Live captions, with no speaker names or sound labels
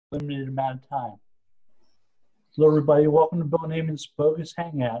limited amount of time. Hello, everybody. Welcome to Bill Namen's Bogus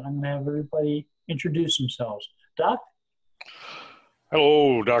Hangout. I'm going to have everybody introduce themselves. Doc?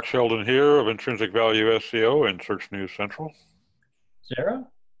 Hello, Doc Sheldon here of Intrinsic Value SEO and Search News Central. Sarah?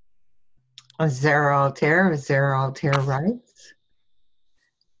 Zara Altair writes.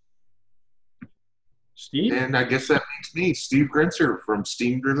 Steve? And I guess that makes me, Steve Grenzer from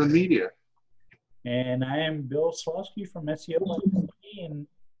Steam Driven Media. And I am Bill Slosky from SEO and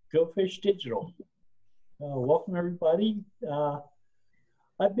Go Fish Digital. Welcome, everybody.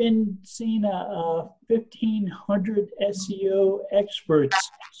 I've been seeing a 1,500 SEO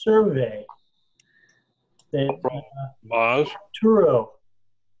experts survey that Moz. Turo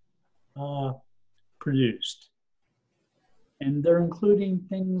produced. And they're including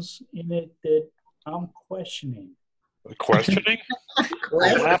things in it that I'm questioning. Questioning? Or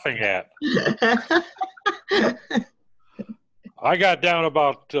laughing at? I got down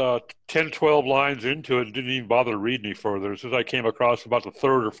about 10, 12 lines into it and didn't even bother to read any further. As soon as I came across about the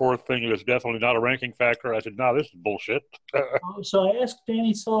third or fourth thing that's definitely not a ranking factor, I said, no, this is bullshit. So I asked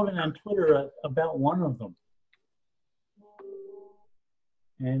Danny Sullivan on Twitter about one of them.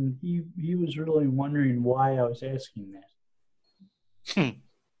 And he was really wondering why I was asking that.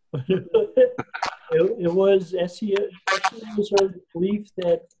 It was SEO's belief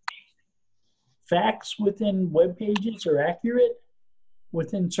that facts within web pages are accurate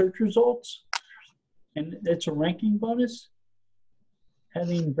within search results, and it's a ranking bonus,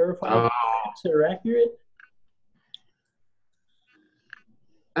 having verified facts that are accurate.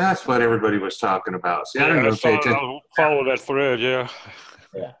 That's what everybody was talking about. See, I don't know. I'll follow that thread, yeah.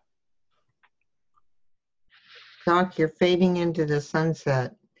 Yeah. Doc, you're fading into the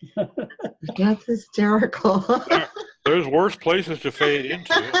sunset. That's hysterical. There's worse places to fade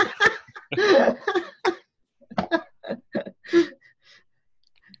into.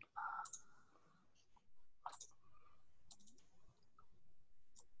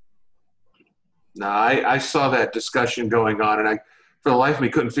 No, I saw that discussion going on, and I, for the life of me,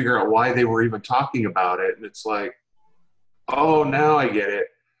 couldn't figure out why they were even talking about it. And it's like, oh, now I get it.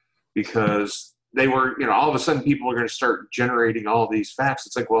 Because they were, all of a sudden people are going to start generating all these facts.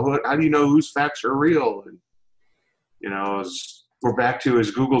 It's like, well, how do you know whose facts are real? And, we're back to,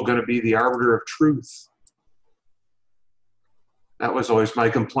 is Google going to be the arbiter of truth? That was always my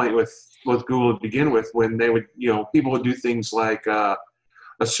complaint with Google to begin with, when they would, people would do things like a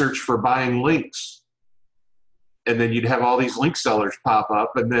search for buying links. And then you'd have all these link sellers pop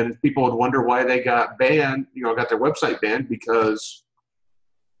up, and then people would wonder why they got banned, got their website banned because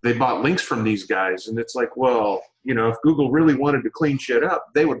they bought links from these guys. And it's like, well, if Google really wanted to clean shit up,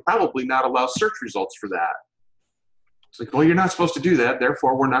 they would probably not allow search results for that. It's like, well, you're not supposed to do that,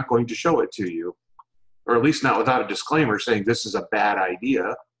 therefore we're not going to show it to you. Or at least not without a disclaimer saying this is a bad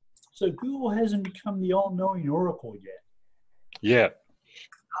idea. So Google hasn't become the all-knowing oracle yet. Yeah.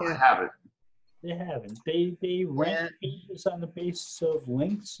 No, they haven't. They haven't. They rank pages on the basis of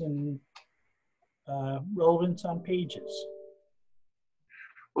links and relevance on pages.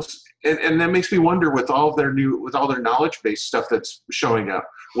 Well, and that makes me wonder, with all their knowledge-based stuff that's showing up,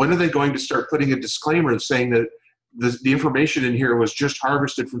 when are they going to start putting a disclaimer saying that the information in here was just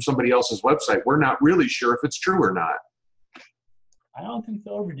harvested from somebody else's website? We're not really sure if it's true or not. I don't think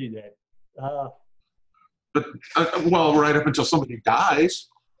they'll ever do that. Well, right up until somebody dies.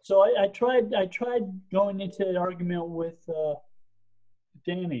 So I tried going into that argument with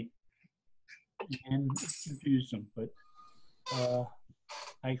Danny and confused him, but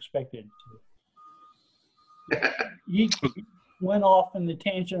I expected to. He went off in the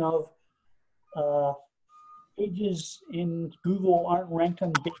tangent of pages in Google aren't ranked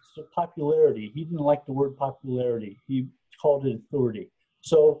on the basis of popularity. He didn't like the word popularity. He called it authority.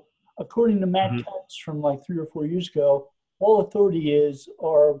 So according to Matt Cutts from like 3 or 4 years ago, all authority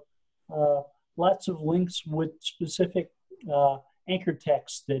are lots of links with specific anchor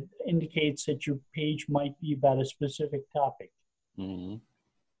text that indicates that your page might be about a specific topic. Mm-hmm.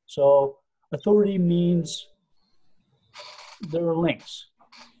 So authority means there are links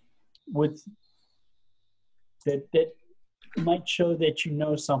with that might show that you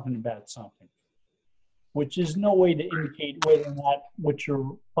know something about something, which is no way to indicate whether or not what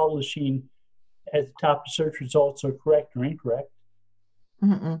you're publishing at the top of search results are correct or incorrect.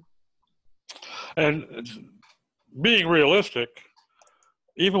 Mm-mm. And being realistic,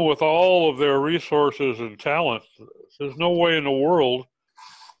 even with all of their resources and talent, there's no way in the world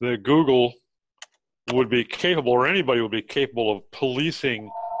that Google would be capable, or anybody would be capable, of policing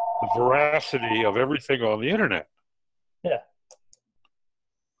the veracity of everything on the internet. Yeah.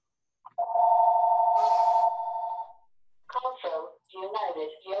 United,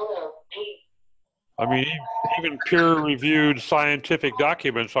 I mean, even peer-reviewed scientific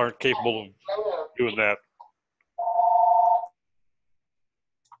documents aren't capable of doing that.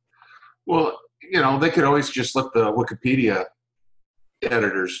 Well, they could always just let the Wikipedia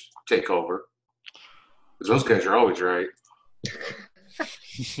editors take over. Because those guys are always right.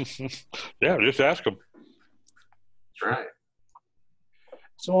 Yeah, just ask them. That's right.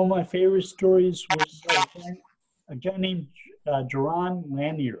 So one of my favorite stories was a guy named Jaron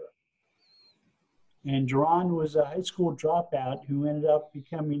Lanier. And Jaron was a high school dropout who ended up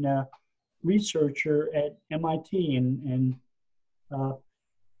becoming a researcher at MIT and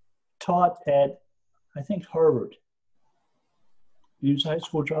taught at, I think, Harvard. He was a high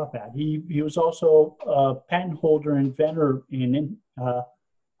school dropout. He was also a patent holder, inventor in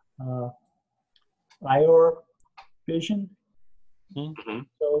IR vision. Mm-hmm.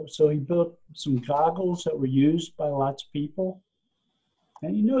 So he built some goggles that were used by lots of people,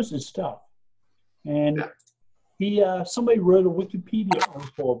 and he knows his stuff. And somebody wrote a Wikipedia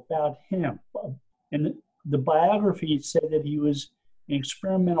article about him, and the biography said that he was an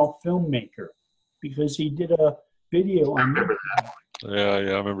experimental filmmaker because he did a video on YouTube. Yeah, I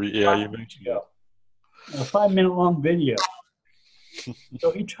remember. Yeah, you mentioned that. A 5-minute long video.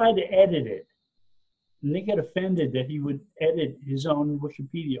 So he tried to edit it, and they got offended that he would edit his own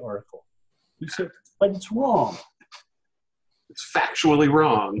Wikipedia article. He said, "But it's wrong. It's factually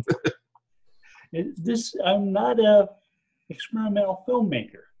wrong." I'm not a experimental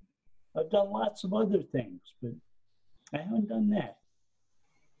filmmaker. I've done lots of other things, but I haven't done that.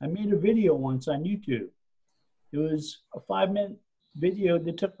 I made a video once on YouTube. It was a 5-minute video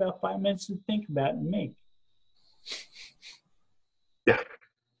that took about 5 minutes to think about and make.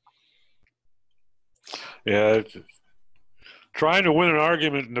 Yeah, it's trying to win an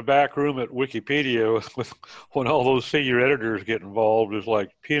argument in the back room at Wikipedia with when all those senior editors get involved is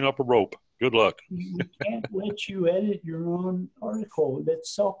like peeing up a rope. Good luck. We can't let you edit your own article.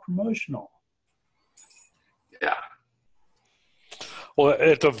 That's self-promotional. Yeah. Well,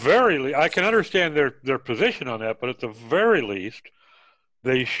 at the very least, I can understand their position on that, but at the very least,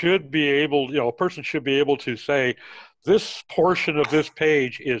 they should be able, a person should be able to say, this portion of this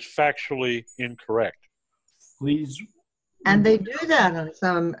page is factually incorrect. Please. And they do that on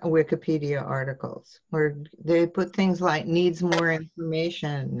some Wikipedia articles where they put things like needs more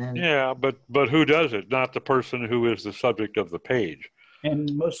information. And yeah, but who does it? Not the person who is the subject of the page.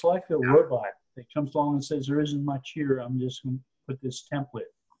 And most likely a robot that comes along and says, there isn't much here. I'm just going to put this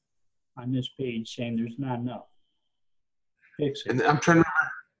template on this page saying there's not enough. Fix it. And I'm trying to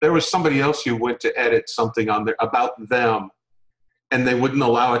remember, there was somebody else who went to edit something on there about them, and they wouldn't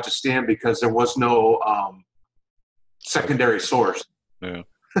allow it to stand because there was no secondary source. Yeah.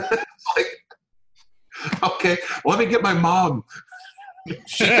 It's like, okay, let me get my mom.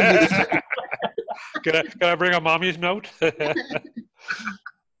 She can be the second. Can I bring a mommy's note? I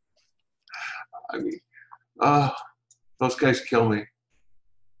mean, those guys kill me.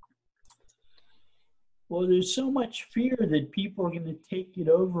 Well, there's so much fear that people are going to take it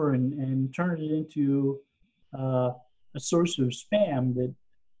over and turn it into a source of spam that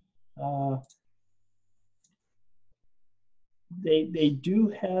they do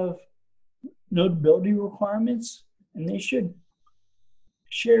have notability requirements, and they should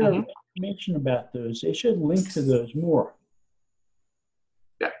share information about those. They should link to those more.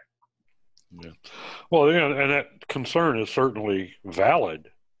 Yeah. Well, and that concern is certainly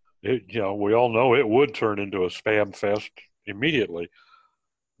valid. We all know it would turn into a spam fest immediately,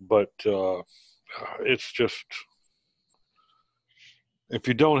 but it's just, if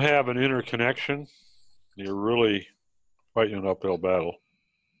you don't have an interconnection, you're really fighting an uphill battle.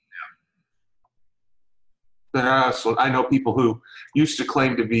 So I know people who used to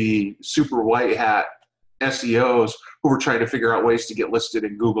claim to be super white hat SEOs who were trying to figure out ways to get listed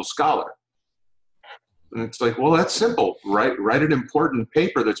in Google Scholar. And it's like, well, that's simple. Write an important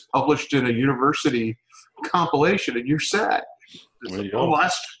paper that's published in a university compilation, and you're set. It's like, oh,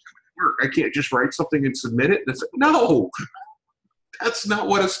 that's work. I can't just write something and submit it. And it's like, no, that's not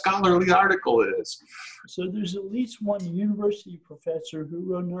what a scholarly article is. So there's at least one university professor who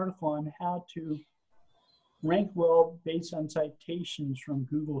wrote an article on how to rank well based on citations from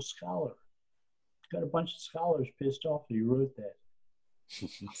Google Scholar. Got a bunch of scholars pissed off that he wrote that.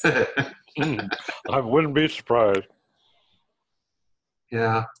 I wouldn't be surprised.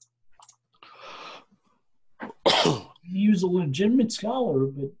 Yeah. He was a legitimate scholar,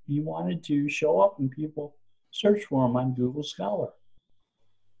 but he wanted to show up and people search for him on Google Scholar.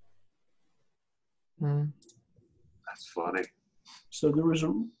 That's funny. So there was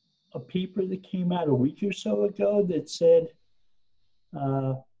a paper that came out a week or so ago that said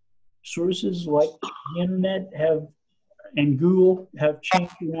sources like the internet and Google have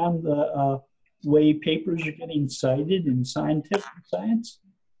changed around the way papers are getting cited in scientific science?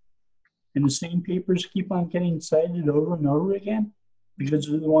 And the same papers keep on getting cited over and over again because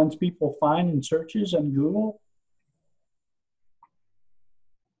they're the ones people find in searches on Google?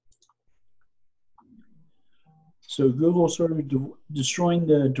 So Google sort of destroying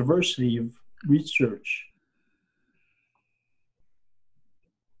the diversity of research.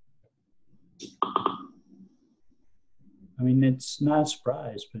 I mean, it's not a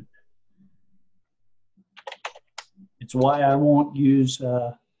surprise, but it's why I won't use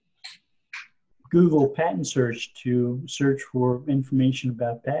Google patent search to search for information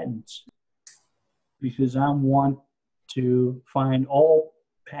about patents, because I want to find all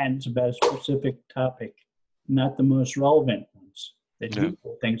patents about a specific topic, not the most relevant ones that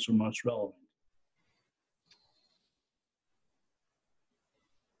Google thinks are most relevant.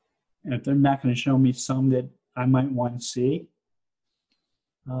 And if they're not going to show me some that I might want to see,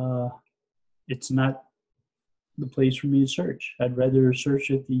 it's not the place for me to search. I'd rather search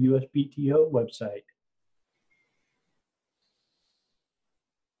at the USPTO website.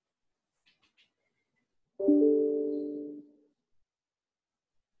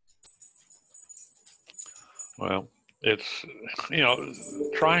 Well, it's,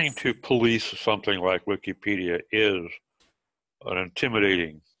 trying to police something like Wikipedia is an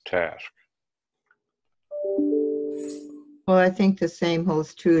intimidating task. Well, I think the same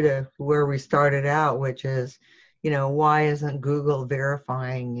holds true to where we started out, which is, why isn't Google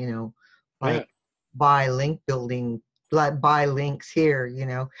verifying, buy link building, buy links here,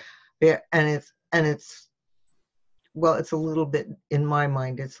 yeah, and it's well, it's a little bit, in my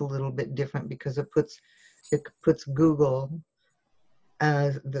mind, it's a little bit different because it puts Google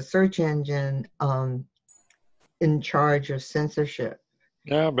as the search engine in charge of censorship.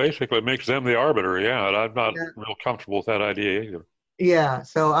 Yeah, basically it makes them the arbiter. Yeah, and I'm not real comfortable with that idea either. Yeah,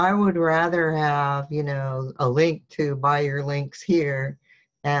 so I would rather have, a link to buy your links here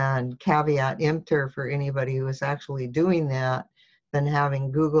and caveat emptor for anybody who is actually doing that than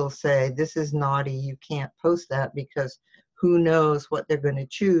having Google say, this is naughty, you can't post that, because who knows what they're going to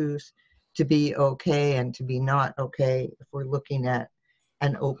choose to be okay and to be not okay if we're looking at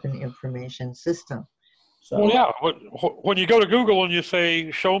an open information system. So, well, yeah, when you go to Google and you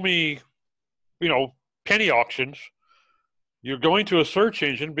say, show me, penny auctions, you're going to a search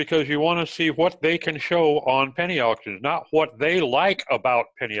engine because you want to see what they can show on penny auctions, not what they like about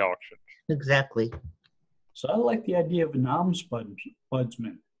penny auctions. Exactly. So I like the idea of an ombudsman.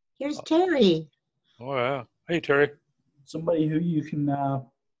 Here's Terry. Oh, yeah. Hey, Terry. Somebody who you can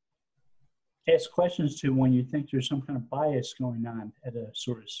ask questions to when you think there's some kind of bias going on at a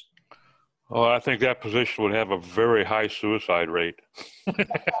source. Oh, I think that position would have a very high suicide rate.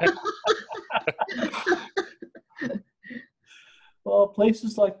 Well,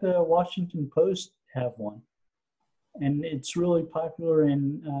 places like the Washington Post have one. And it's really popular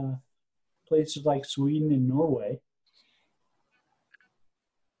in places like Sweden and Norway.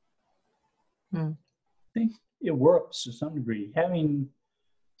 I think it works to some degree. Having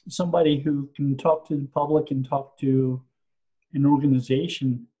somebody who can talk to the public and talk to an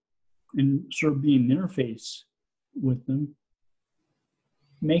organization and sort of be an interface with them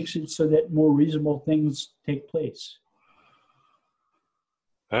makes it so that more reasonable things take place.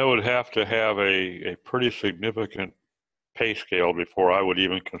 That would have to have a pretty significant pay scale before I would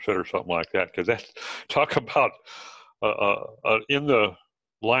even consider something like that, because that's, talk about in the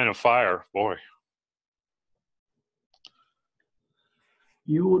line of fire, boy.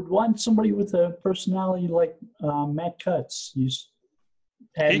 You would want somebody with a personality like Matt Cutts.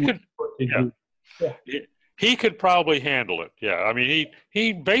 He could probably handle it. Yeah, I mean,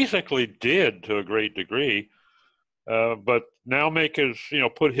 he basically did to a great degree, but now make his,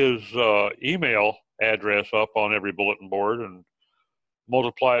 put his email address up on every bulletin board and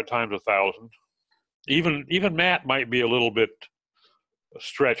multiply it times 1,000. Even Matt might be a little bit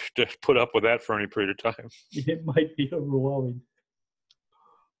stretched to put up with that for any period of time. It might be overwhelming.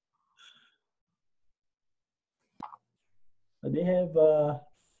 They have a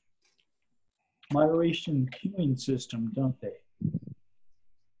moderation queuing system, don't they?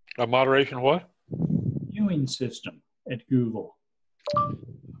 A moderation what? Queuing system at Google.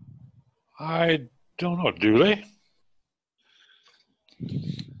 I don't know. Do they?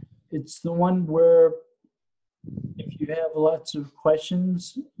 It's the one where if you have lots of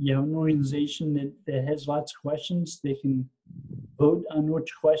questions, you have an organization that has lots of questions, they can vote on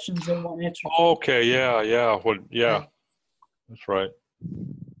which questions they want answered. Okay, yeah. That's right.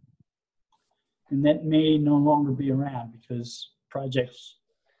 And that may no longer be around because projects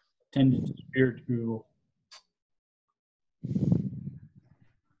tend to disappear at Google.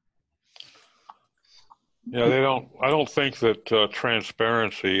 Yeah, they don't. I don't think that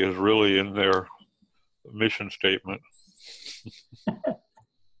transparency is really in their mission statement.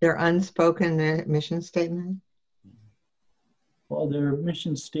 Their unspoken mission statement. Well, their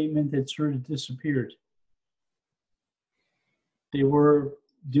mission statement had sort of disappeared. They were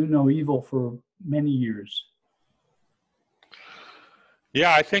do no evil for many years.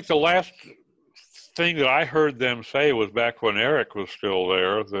 Yeah, I think the last thing that I heard them say was back when Eric was still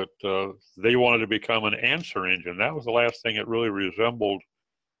there, that they wanted to become an answer engine. That was the last thing that really resembled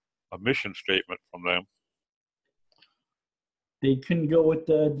a mission statement from them. They couldn't go with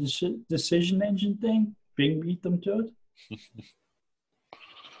the decision engine thing. Bing beat them to it.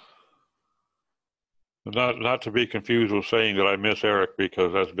 Not to be confused with saying that I miss Eric,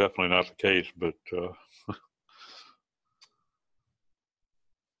 because that's definitely not the case, but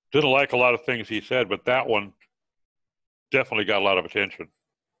didn't like a lot of things he said, but that one definitely got a lot of attention.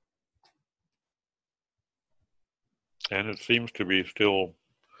 And it seems to be still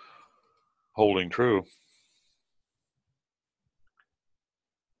holding true.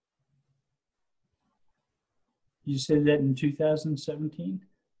 You said that in 2017?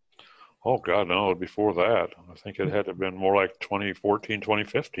 Oh, God, no, before that. I think it had to have been more like 2014,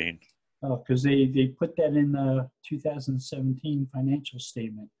 2015. Oh, because they put that in the 2017 financial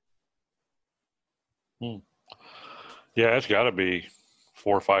statement. Yeah, it's got to be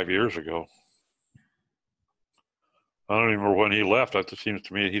 4 or 5 years ago. I don't even remember when he left. It seems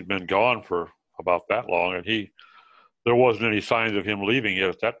to me he'd been gone for about that long, and there wasn't any signs of him leaving yet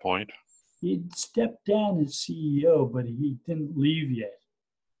at that point. He'd stepped down as CEO, but he didn't leave yet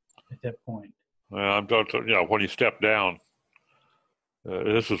at that point. I'm talking, when he stepped down.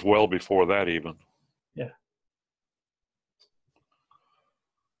 This is well before that even. Yeah.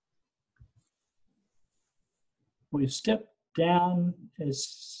 Well, he stepped down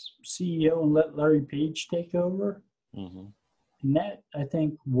as CEO and let Larry Page take over. Mm-hmm. And that, I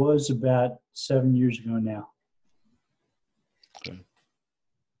think, was about 7 years ago now. Okay.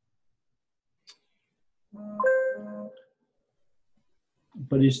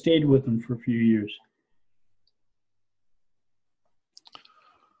 But he stayed with them for a few years.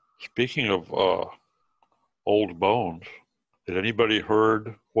 Speaking of old bones, has anybody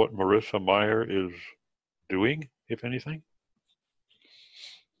heard what Marissa Mayer is doing, if anything?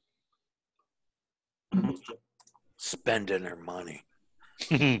 Spending her money.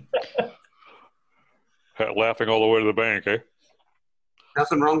 Laughing all the way to the bank, eh?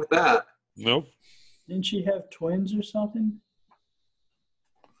 Nothing wrong with that. Nope. Didn't she have twins or something?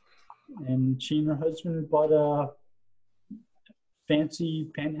 And she and her husband bought a fancy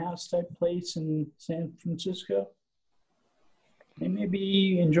penthouse type place in San Francisco. They may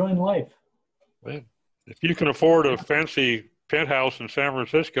be enjoying life. Man, if you can afford a fancy penthouse in San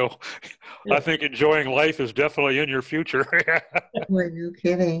Francisco, Yeah. I think enjoying life is definitely in your future. Were you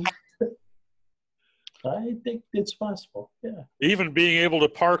kidding? I think it's possible, yeah. Even being able to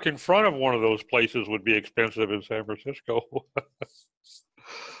park in front of one of those places would be expensive in San Francisco.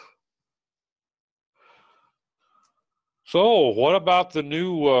 So what about the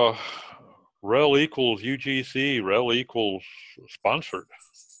new rel equals UGC, rel equals sponsored?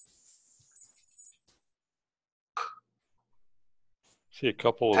 See a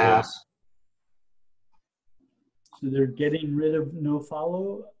couple of those. Pass. So they're getting rid of no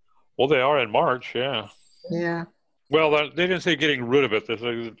follow. Well, they are in March, yeah. Yeah. Well, they didn't say getting rid of it.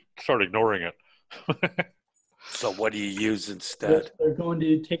 They start ignoring it. So what do you use instead? They're going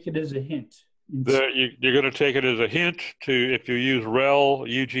to take it as a hint. You're going to take it as a hint to if you use rel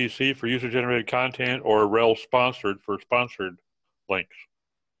UGC for user-generated content or rel sponsored for sponsored links.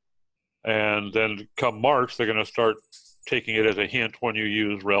 And then come March, they're going to start taking it as a hint when you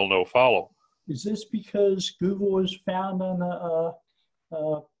use rel no follow. Is this because Google was found on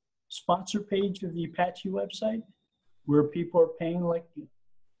a sponsor page of the Apache website where people are paying like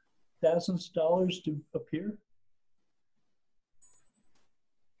thousands of dollars to appear?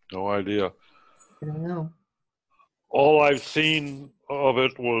 No idea. I don't know. All I've seen of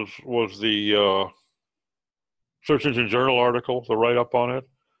it was the Search Engine Journal article, the write-up on it,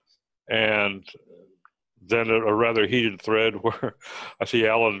 and then a rather heated thread where I see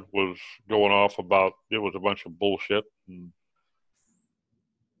Alan was going off about it was a bunch of bullshit and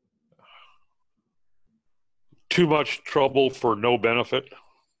too much trouble for no benefit.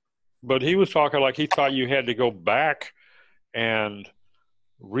 But he was talking like he thought you had to go back and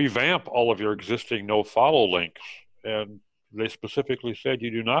revamp all of your existing no-follow links. And they specifically said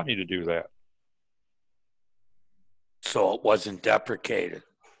you do not need to do that. So it wasn't deprecated.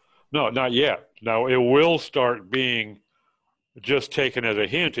 No, not yet. Now, it will start being just taken as a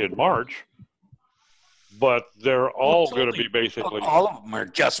hint in March, but they're all going to be basically. All of them are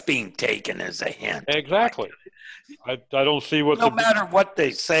just being taken as a hint. Exactly. I don't see what No matter what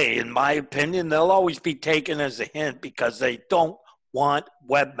they say, in my opinion, they'll always be taken as a hint because they don't want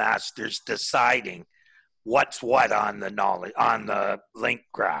webmasters deciding what's what on the knowledge on the link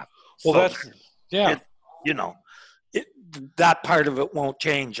graph. Well, So that's, yeah. That part of it won't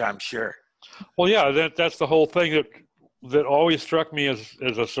change, I'm sure. Well, yeah, that's the whole thing that always struck me as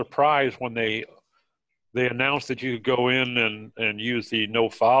a surprise when they announced that you could go in and use the no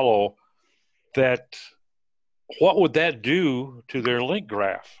follow. That what would that do to their link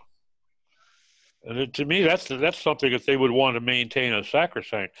graph? And to me, that's something that they would want to maintain as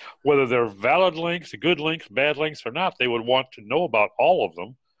sacrosanct. Whether they're valid links, good links, bad links or not, they would want to know about all of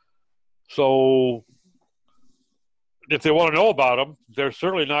them. So if they want to know about them, they're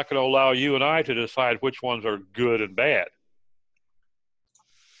certainly not going to allow you and I to decide which ones are good and bad.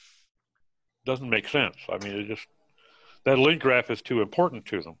 Doesn't make sense. I mean, that link graph is too important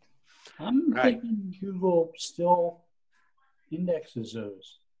to them. I'm thinking Google still indexes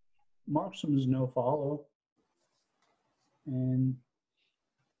those, marks them as no follow, and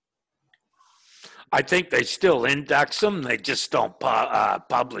I think they still index them. They just don't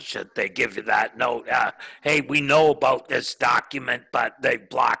publish it. They give you that note. Hey, we know about this document, but they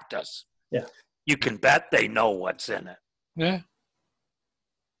blocked us. Yeah. You can bet they know what's in it. Yeah.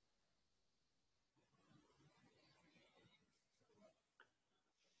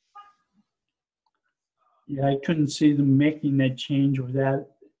 yeah, I couldn't see them making that change without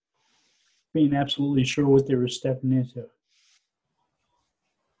being absolutely sure what they were stepping into.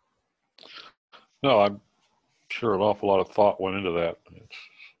 No, I'm sure an awful lot of thought went into that.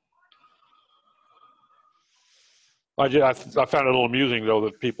 I found it a little amusing, though,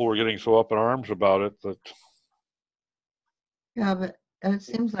 that people were getting so up in arms about it. That Yeah, but it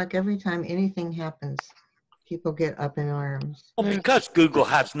seems like every time anything happens, people get up in arms. Well, because Google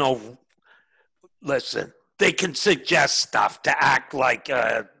has no, listen, they can suggest stuff to act like,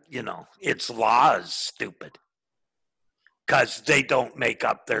 its law is stupid. Because they don't make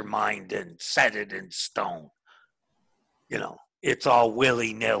up their mind and set it in stone. It's all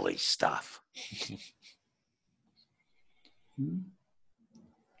willy-nilly stuff.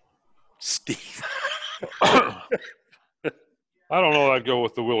 Steve. I don't know. I'd go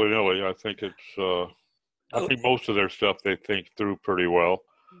with the willy-nilly. I think I think most of their stuff they think through pretty well.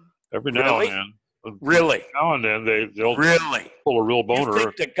 Every now and then. Really? Now and then they'll really pull a real boner.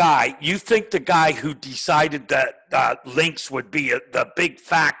 You think the guy who decided that links would be the big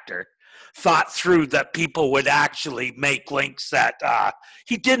factor thought through that people would actually make links that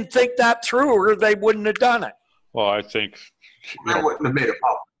he didn't think that through, or they wouldn't have done it. Well, I think I wouldn't have made it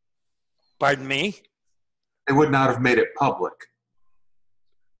public. Pardon me? They would not have made it public.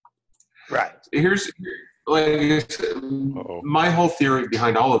 Right. Here's my whole theory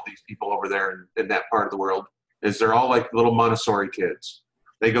behind all of these people over there in that part of the world is they're all like little Montessori kids.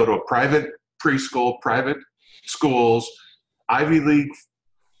 They go to a private preschool, private schools, Ivy League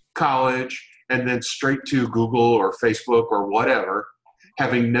college, and then straight to Google or Facebook or whatever,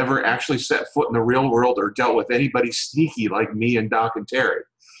 having never actually set foot in the real world or dealt with anybody sneaky like me and Doc and Terry.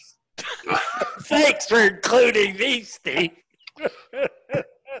 Thanks for including me, Steve.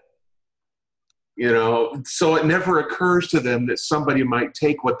 So it never occurs to them that somebody might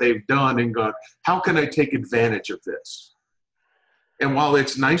take what they've done and go, how can I take advantage of this? And while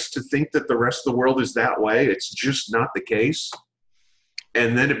it's nice to think that the rest of the world is that way, it's just not the case.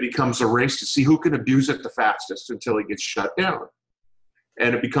 And then it becomes a race to see who can abuse it the fastest until it gets shut down.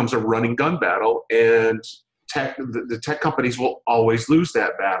 And it becomes a running gun battle. And the tech companies will always lose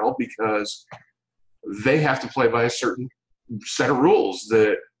that battle because they have to play by a certain set of rules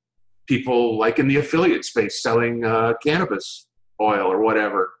that people like in the affiliate space selling cannabis oil or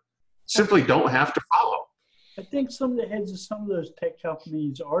whatever simply don't have to follow. I think some of the heads of some of those tech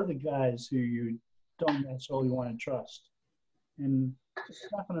companies are the guys who you don't necessarily want to trust. And it's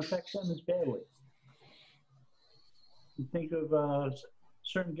not going to affect them as badly. You think of a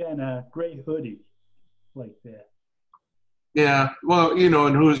certain guy in a gray hoodie like that. Yeah, well,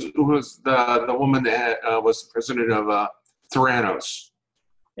 and who was the woman that was president of Theranos?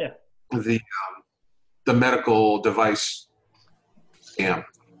 Yeah. The medical device scam,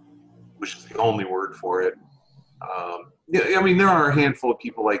 which is the only word for it. I mean, there are a handful of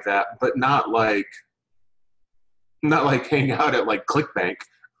people like that, but not like hang out at like ClickBank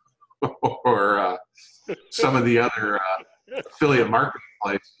or some of the other affiliate marketing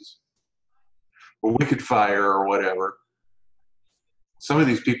places, or Wicked Fire or whatever. some of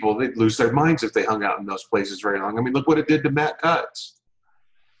these people, they'd lose their minds if they hung out in those places very long. I mean, look what it did to Matt Cutts.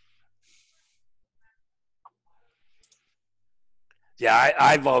 Yeah,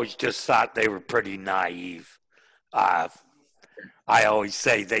 I've always just thought they were pretty naive. I always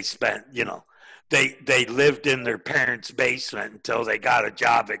say they spent, they lived in their parents' basement until they got a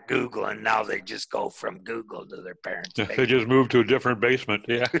job at Google, and now they just go from Google to their parents' basement. They just moved to a different basement.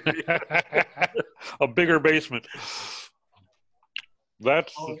 Yeah. A bigger basement.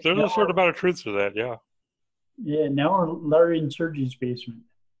 There's a certain amount of truth to that. Yeah. Yeah, now we're Larry and Sergey's basement.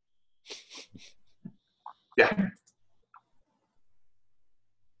 Yeah.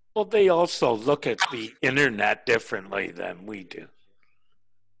 Well, they also look at the internet differently than we do.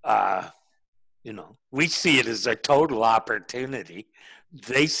 We see it as a total opportunity.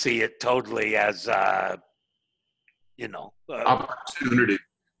 They see it totally as, Opportunity.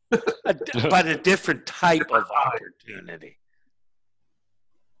 but a different type of opportunity.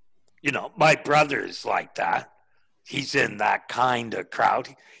 My brother is like that. He's in that kind of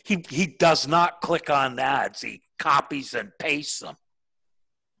crowd. He does not click on ads. He copies and pastes them.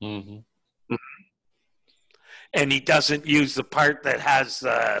 Mm-hmm. And he doesn't use the part that has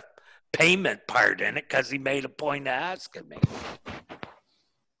the payment part in it because he made a point of asking me.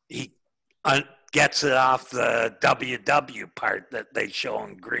 He gets it off the WW part that they show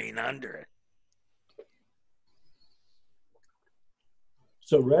in green under it.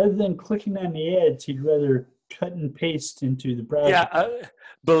 So rather than clicking on the ads, he'd rather cut and paste into the browser. Yeah,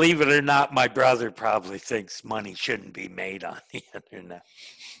 believe it or not, my brother probably thinks money shouldn't be made on the internet.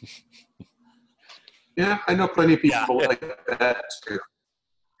 Yeah, I know plenty of people like that too.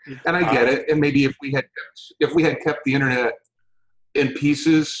 And I get it. And maybe if we had kept the internet in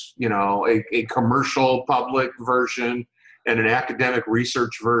pieces, a commercial public version and an academic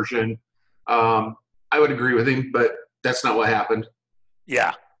research version, I would agree with him, but that's not what happened.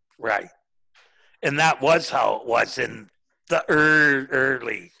 Yeah, right. And that was how it was in the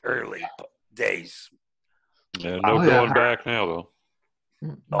early days. Yeah, going back now, though.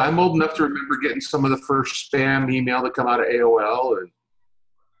 I'm old enough to remember getting some of the first spam email that come out of AOL.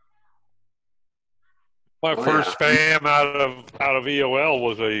 My first spam out of EOL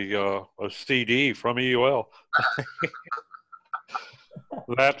was a CD from EOL.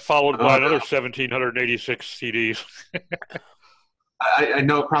 That followed by another 1,786 CDs. I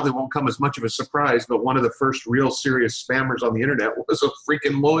know it probably won't come as much of a surprise, but one of the first real serious spammers on the internet was a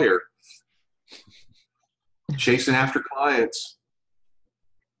freaking lawyer chasing after clients.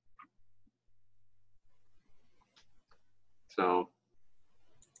 So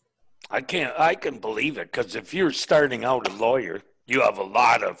I can believe it, because if you're starting out a lawyer, you have a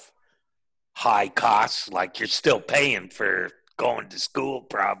lot of high costs, like you're still paying for going to school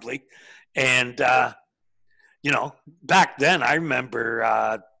probably. And, back then I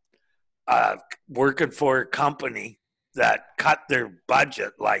remember working for a company that cut their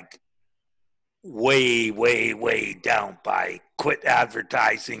budget like way, way, way down by quit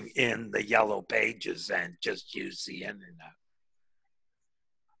advertising in the yellow pages and just use the internet.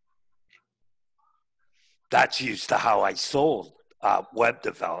 That's used to how I sold web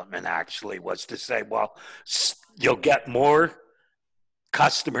development, actually, was to say, well, you'll get more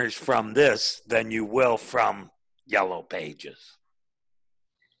customers from this than you will from yellow pages.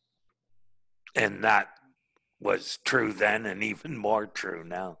 And that was true then and even more true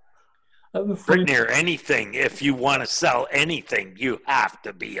now. Pretty near anything, if you want to sell anything, you have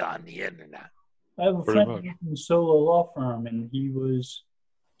to be on the internet. I have a friend in a solo law firm, and he was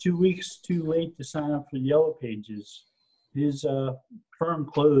 2 weeks too late to sign up for the yellow pages. His firm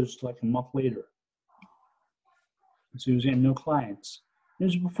closed like a month later. So he was getting no clients. It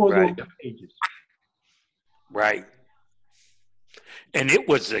was before the yellow pages. Right. And it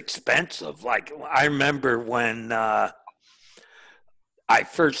was expensive. Like, I remember when I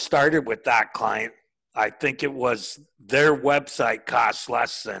first started with that client, I think it was their website cost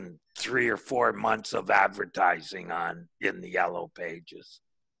less than 3 or 4 months of advertising in the yellow pages.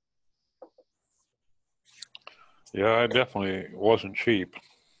 Yeah, it definitely wasn't cheap.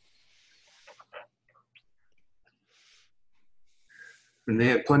 And they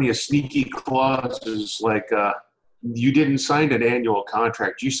had plenty of sneaky clauses like you didn't sign an annual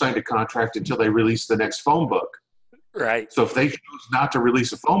contract. You signed a contract until they released the next phone book. Right. So if they choose not to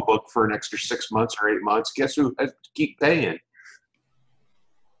release a phone book for an extra 6 months or 8 months, guess who has to keep paying?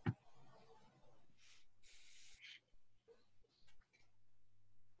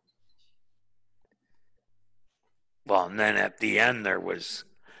 Well, and then at the end there was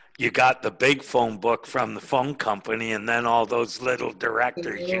You got the big phone book from the phone company, and then all those little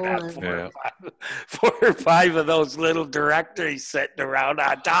directories. You'd have four or five of those little directories sitting around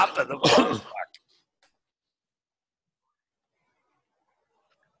on top of the phone book.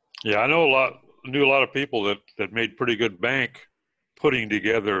 Yeah, I knew a lot of people that made pretty good bank putting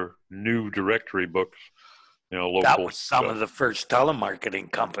together new directory books. Local. That was some of the first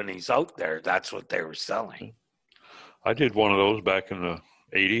telemarketing companies out there. That's what they were selling. I did one of those back in the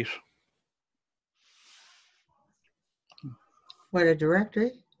 80s. What, a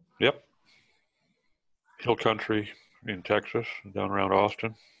directory? Yep. Hill Country in Texas, down around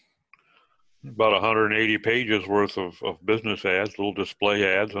Austin. About 180 pages worth of business ads, little display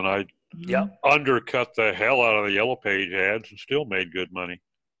ads, and I undercut the hell out of the Yellow Page ads and still made good money.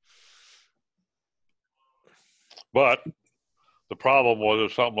 But the problem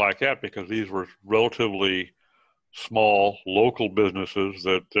was something like that, because these were relatively small local businesses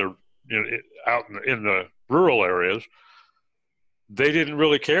that they're out in the rural areas. They didn't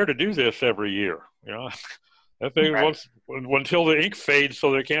really care to do this every year. That thing until the ink fades,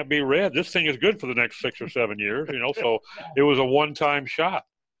 so they can't be read. This thing is good for the next 6 or 7 years. So it was a one-time shot.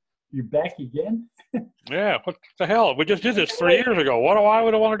 You're back again? Yeah, what the hell? We just did this 3 years ago. Why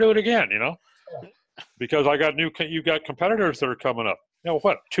would I want to do it again? Because you got competitors that are coming up.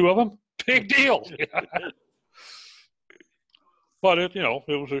 What? 2 of them? Big deal. But it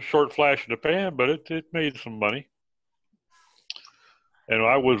was a short flash in the pan, but it made some money. And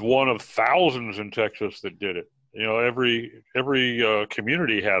I was one of thousands in Texas that did it. Every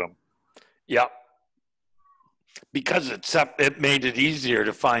community had them. Yeah. Because it made it easier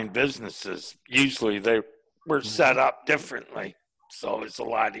to find businesses. Usually they were set up differently, so it's a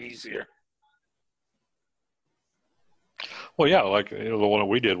lot easier. Well, yeah, like the one that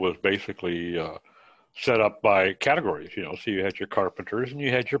we did was basically set up by categories. So you had your carpenters, and you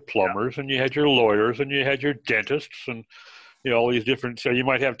had your plumbers, and you had your lawyers, and you had your dentists, and all these different. So you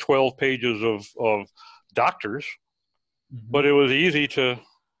might have 12 pages of doctors, but it was easy to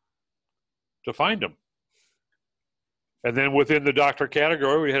find them. And then within the doctor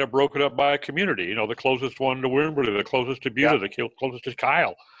category, we had it broken up by community. The closest one to Wimberley, the closest to Buda, the closest to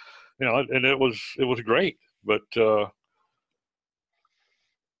Kyle. And it was great. But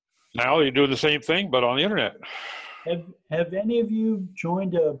now you're doing the same thing, but on the internet. Have any of you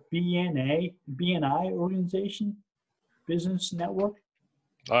joined a BNI organization, Business Network?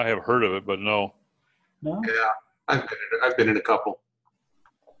 I have heard of it, but no. No? Yeah, I've been in a couple.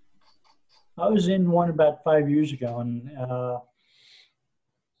 I was in one about 5 years ago, and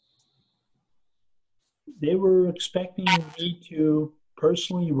they were expecting me to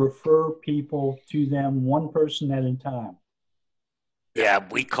personally refer people to them, one person at a time. Yeah,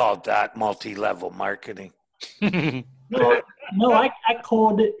 we called that multi-level marketing. No, I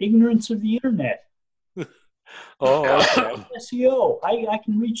called it ignorance of the internet. Okay. SEO. I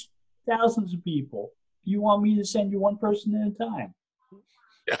can reach thousands of people. You want me to send you one person at a time?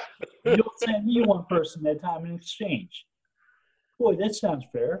 You'll send me one person at a time in exchange. Boy, that sounds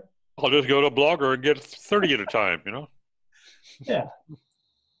fair. I'll just go to Blogger and get 30 at a time, Yeah.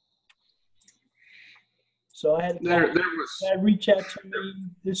 So I had There to was reach out to me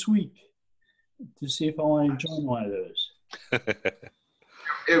this week to see if I want to join one of those.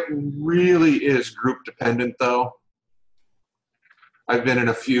 It really is group dependent, though. I've been in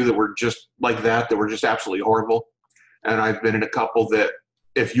a few that were just like that were just absolutely horrible. And I've been in a couple that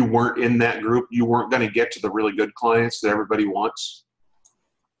if you weren't in that group, you weren't going to get to the really good clients that everybody wants.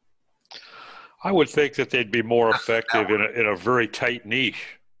 I would think that they'd be more effective in a very tight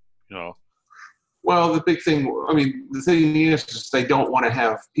niche, Well, the big thing, the thing is they don't want to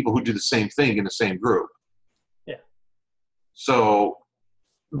have people who do the same thing in the same group. Yeah. So,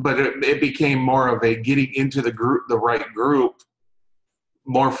 but it became more of a getting into the right group,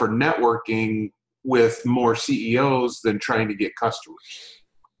 more for networking with more CEOs than trying to get customers.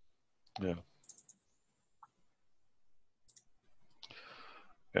 Yeah.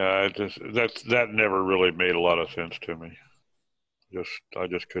 Yeah, that never really made a lot of sense to me. I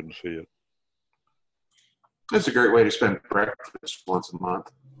just couldn't see it. It's a great way to spend breakfast once a month.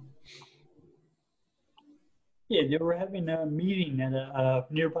 Yeah, they were having a meeting at a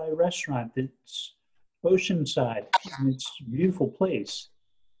nearby restaurant that's oceanside, and it's a beautiful place.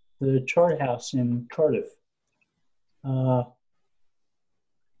 The Chart House in Cardiff.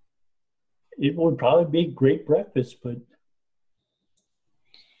 It would probably be a great breakfast, but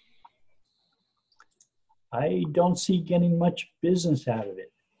I don't see getting much business out of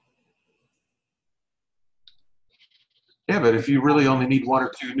it. Yeah, but if you really only need 1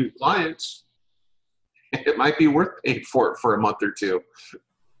 or 2 new clients, it might be worth paying for it for a month or two.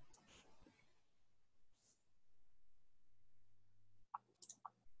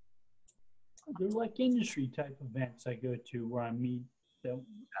 they're like industry type events I go to where I meet those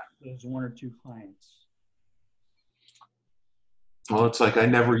one or two clients. Well, it's like I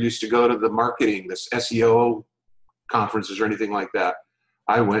never used to go to the marketing, this SEO conferences or anything like that.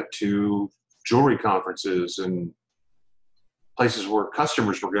 I went to jewelry conferences and places where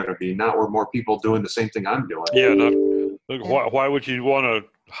customers were going to be, not where more people doing the same thing I'm doing. Yeah. Why would you want to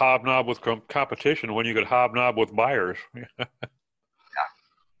hobnob with competition when you could hobnob with buyers?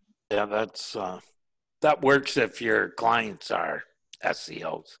 Yeah, that works if your clients are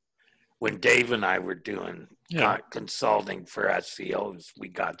SEOs. When Dave and I were doing consulting for SEOs, we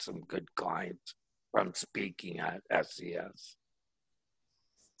got some good clients from speaking at SES.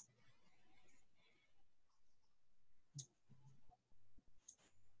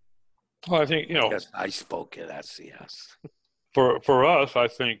 Well, I think, Yes, I spoke at SES. for us, I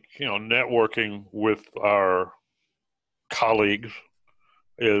think, networking with our colleagues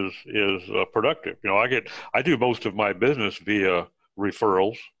is productive. I do most of my business via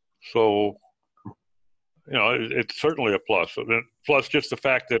referrals, so it's certainly a plus. Plus, just the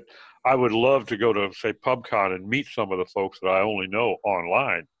fact that I would love to go to, say, PubCon and meet some of the folks that I only know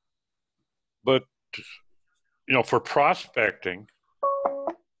online. But for prospecting,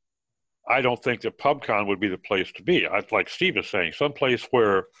 I don't think that PubCon would be the place to be. Like Steve is saying, someplace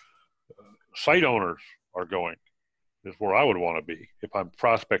where site owners are going is where I would want to be if I'm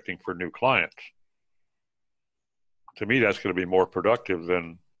prospecting for new clients. To me, that's going to be more productive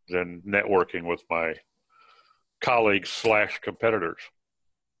than networking with my colleagues / competitors.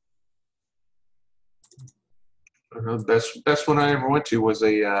 Best one I ever went to was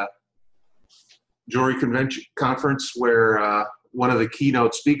a jewelry convention conference where one of the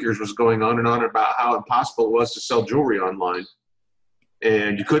keynote speakers was going on and on about how impossible it was to sell jewelry online.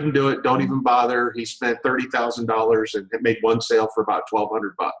 And you couldn't do it. Don't even bother. He spent $30,000 and made one sale for about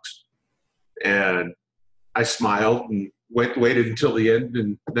 $1,200. And I smiled and waited until the end.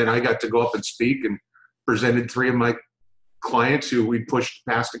 And then I got to go up and speak and presented 3 of my clients who we pushed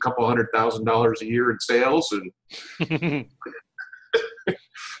past $200,000 a year in sales. And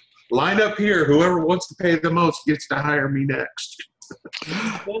line up here. Whoever wants to pay the most gets to hire me next.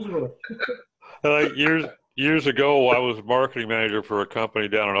 Years ago, I was marketing manager for a company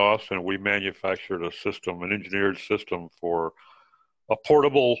down in Austin. We manufactured a system, an engineered system for a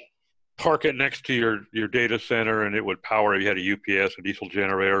portable, park it next to your data center, and it would power. You had a UPS, a diesel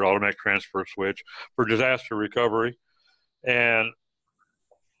generator, automatic transfer switch for disaster recovery. And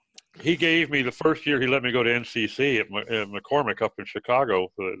he gave me, the first year he let me go to NCC at McCormick up in Chicago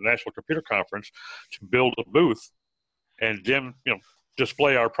for the National Computer Conference to build a booth and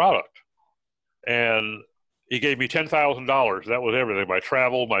display our product. And he gave me $10,000. That was everything: my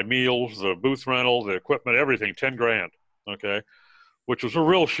travel, my meals, the booth rental, the equipment, everything. $10,000. Okay, which was a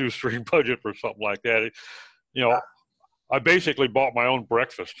real shoestring budget for something like that. I basically bought my own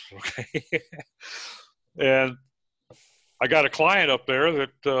breakfast. Okay, and I got a client up there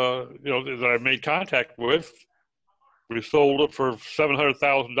that that I made contact with. We sold it for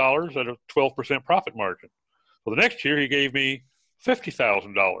 $700,000 at a 12% profit margin. Well, the next year he gave me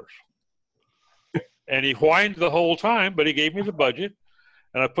 $50,000. And he whined the whole time, but he gave me the budget,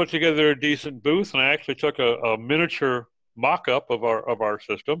 and I put together a decent booth, and I actually took a miniature mock-up of our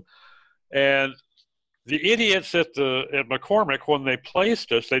system. And the idiots at McCormick, when they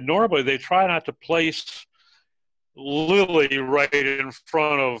placed us, they try not to place Lily right in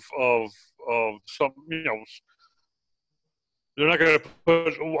front of some, they're not going to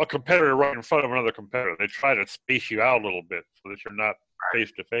put a competitor right in front of another competitor. They try to space you out a little bit so that you're not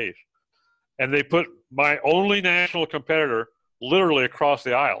face to face. And they put my only national competitor literally across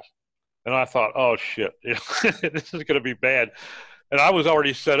the aisle. And I thought, oh shit, this is going to be bad. And I was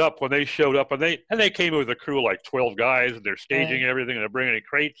already set up when they showed up, and they came with a crew of like 12 guys, and they're staging everything, and they're bringing in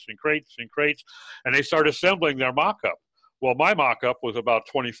crates and crates and crates, and they started assembling their mock-up. Well, my mock-up was about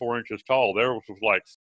 24 inches tall. Theirs was like